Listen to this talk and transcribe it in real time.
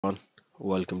everyone.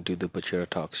 Welcome to the Pachehra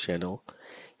Talks channel.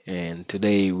 And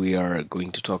today we are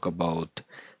going to talk about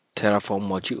Terraform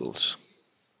modules.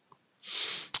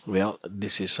 Well,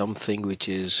 this is something which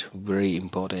is very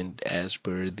important as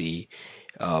per the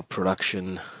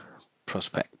production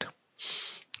prospect,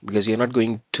 because you're not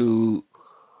going to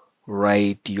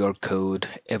write your code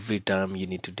every time you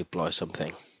need to deploy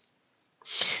something.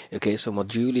 Okay, so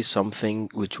module is something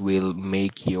which will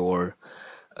make your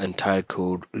entire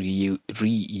code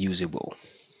reusable.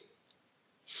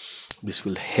 This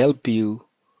will help you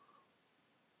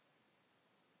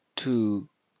to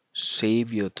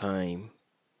save your time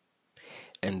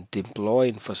and deploy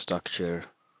infrastructure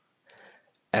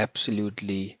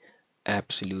absolutely,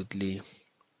 absolutely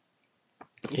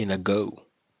in a go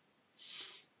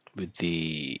with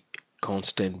the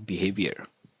constant behavior.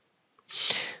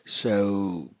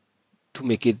 So, to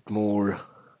make it more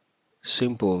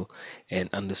simple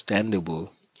and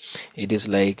understandable, it is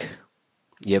like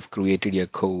you have created your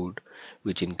code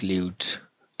which includes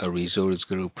a resource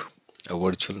group, a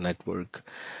virtual network,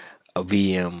 a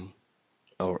VM,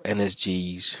 or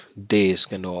NSGs,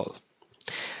 disk, and all.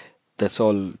 That's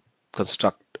all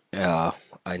construct an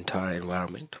entire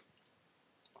environment.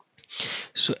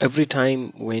 So every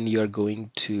time when you are going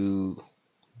to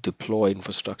deploy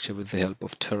infrastructure with the help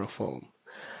of Terraform,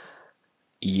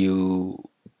 you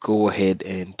go ahead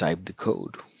and type the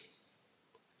code.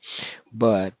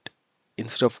 But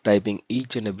instead of typing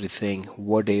each and everything,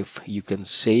 what if you can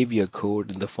save your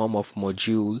code in the form of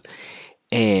module,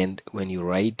 and when you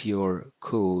write your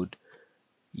code,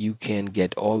 you can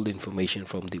get all the information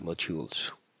from the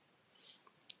modules.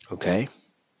 Okay,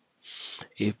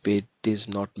 if it is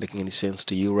not making any sense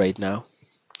to you right now,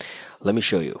 let me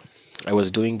show you. I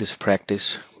was doing this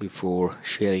practice before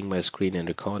sharing my screen and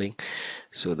recording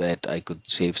so that I could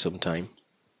save some time.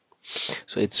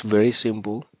 So it's very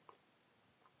simple.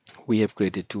 We have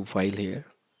created two files here,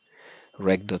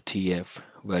 rec.tf,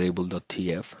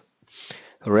 variable.tf.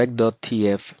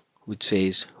 Rec.tf, which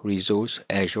says resource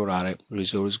Azure RM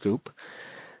resource group.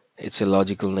 It's a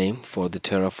logical name for the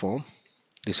Terraform.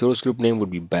 Resource group name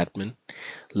would be Batman.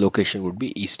 Location would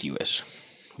be East US.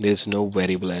 There's no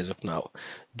variable as of now,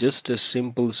 just a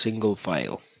simple single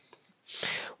file.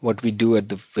 What we do at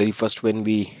the very first, when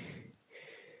we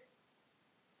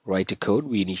write a code,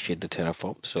 we initiate the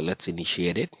Terraform. So let's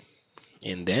initiate it,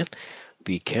 and then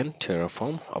we can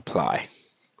Terraform apply.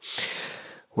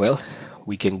 Well,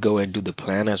 we can go and do the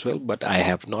plan as well, but I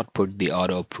have not put the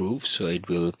auto approve, so it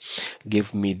will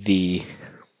give me the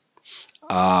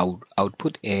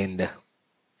output, and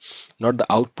not the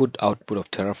output of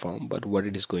Terraform, but what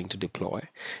it is going to deploy.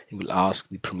 It will ask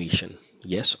the permission,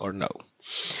 yes or no.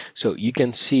 So you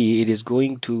can see it is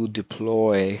going to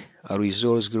deploy a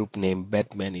resource group named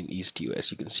Batman in East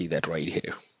US. You can see that right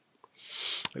here.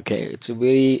 Okay, it's a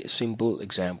very simple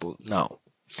example. Now,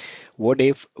 what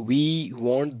if we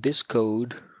want this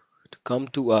code to come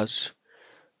to us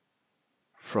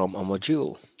from a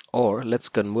module, or let's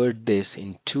convert this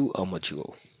into a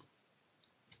module.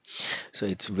 So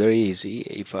it's very easy.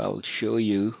 If I'll show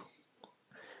you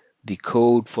the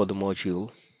code for the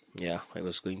module, yeah, I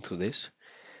was going through this.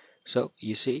 So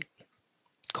you see,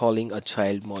 calling a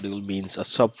child module means a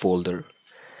subfolder.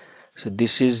 So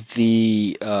this is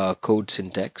the code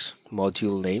syntax.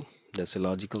 Module name, that's a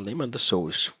logical name, and the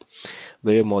source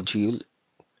where a module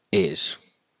is,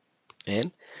 and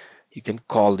you can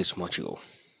call this module.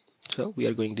 So we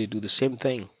are going to do the same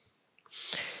thing.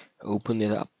 Open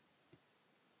it up.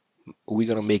 We're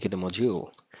gonna make it a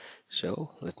module. So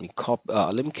let me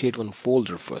create one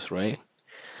folder first, right?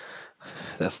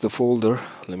 That's the folder.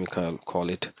 Let me call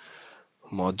it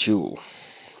module.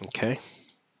 Okay,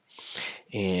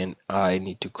 and I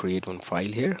need to create one file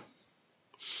here.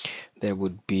 There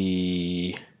would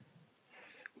be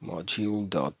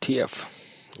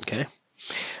module.tf. Okay,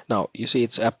 now you see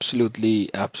it's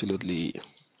absolutely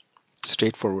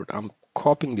straightforward. I'm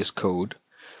copying this code,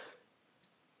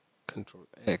 Control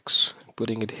X,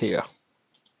 putting it here.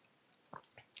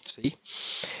 See,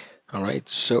 all right,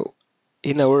 so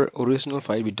in our original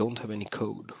file we don't have any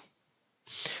code,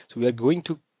 so we are going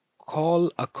to call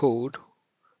a code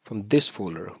from this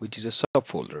folder, which is a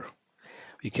subfolder.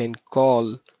 You can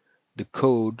call the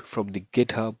code from the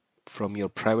GitHub, from your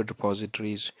private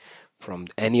repositories, from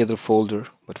any other folder,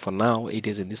 but for now it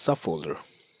is in the subfolder.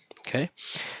 Okay,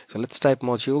 so let's type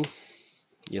module.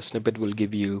 Your snippet will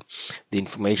give you the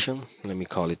information. Let me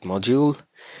call it module.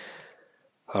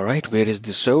 All right, where is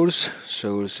the source?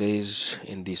 Source is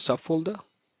in the subfolder,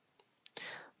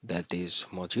 that is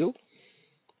module.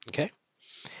 Okay,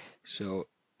 so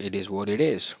it is what it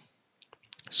is.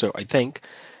 So I think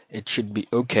it should be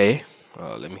okay.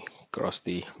 Let me cross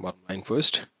the bottom line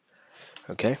first.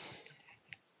 Okay,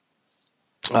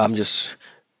 I'm just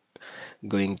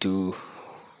going to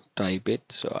type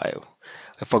it. So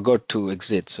I forgot to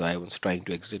exit, so I was trying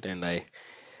to exit and I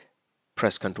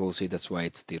press Control C. That's why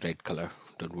it's the red color.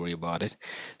 Don't worry about it.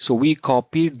 So we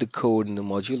copied the code in the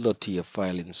module.tf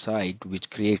file inside, which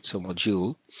creates a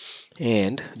module.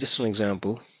 And just an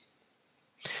example,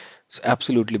 it's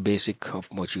absolutely basic of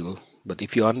module, but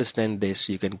if you understand this,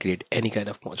 you can create any kind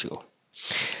of module.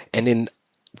 And in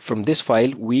from this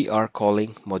file, we are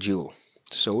calling module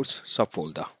source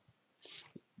subfolder.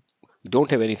 We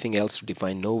don't have anything else to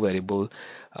define, no variable,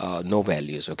 no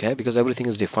values, okay? Because everything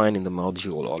is defined in the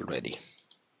module already.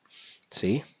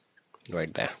 See,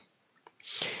 right there.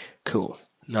 Cool.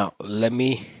 Now let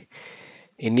me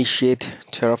initiate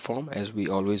Terraform as we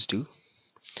always do.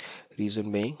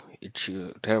 Reason being,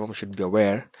 Terraform should be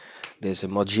aware there's a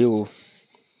module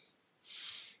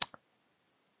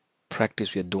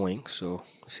practice we are doing. So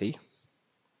see,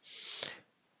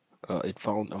 it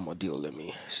found a module. Let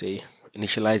me say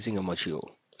initializing a module.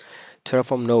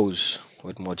 Terraform knows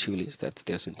what module is. That's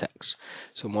their syntax.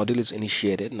 So module is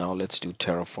initiated. Now let's do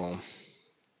Terraform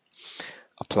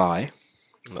apply.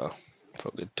 No,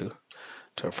 forget to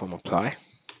Terraform apply.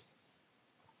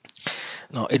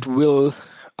 Now it will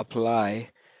apply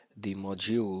the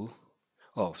module.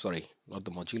 Oh, sorry, not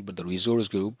the module, but the resource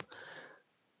group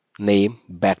name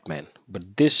Batman.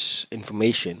 But this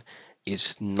information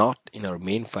is not in our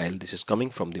main file. This is coming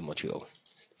from the module.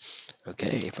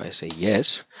 Okay, if I say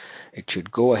yes, it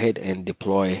should go ahead and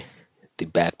deploy the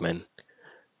Batman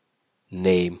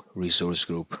name resource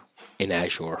group in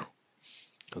Azure.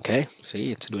 Okay,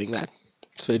 see, it's doing that.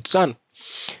 So it's done.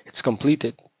 It's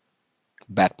completed.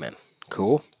 Batman.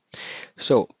 Cool.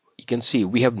 So you can see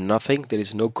we have nothing. There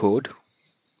is no code,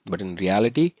 but in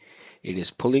reality, it is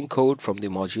pulling code from the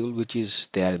module which is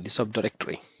there in the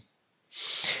subdirectory.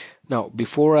 Now,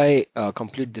 before I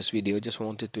complete this video, just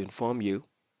wanted to inform you,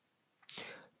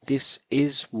 this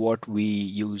is what we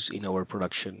use in our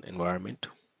production environment,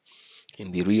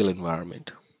 in the real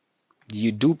environment.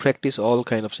 You do practice all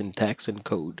kind of syntax and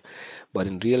code, but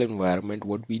in real environment,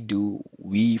 what we do,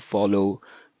 we follow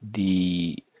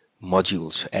the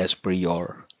modules as per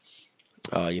your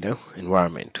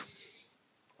environment.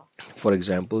 For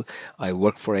example, I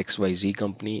work for XYZ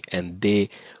company and they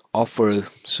offer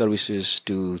services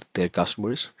to their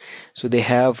customers. So they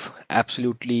have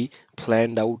absolutely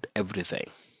planned out everything.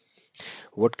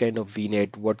 What kind of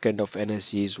VNet, what kind of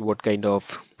NSGs, what kind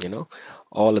of,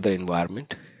 all other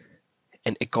environment.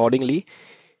 And accordingly,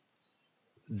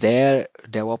 their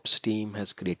DevOps team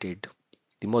has created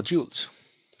the modules.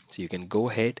 So you can go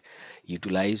ahead,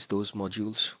 utilize those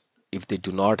modules. If they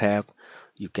do not have,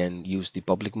 you can use the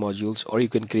public modules, or you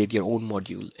can create your own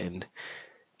module and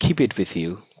keep it with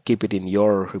you, keep it in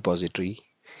your repository,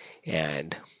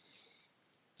 and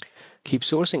keep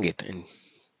sourcing it and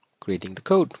creating the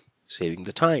code, saving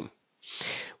the time.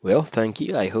 Well, thank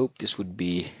you. I hope this would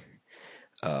be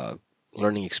a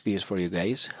learning experience for you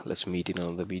guys. Let's meet in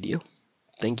another video.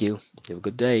 Thank you. Have a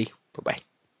good day. Bye-bye.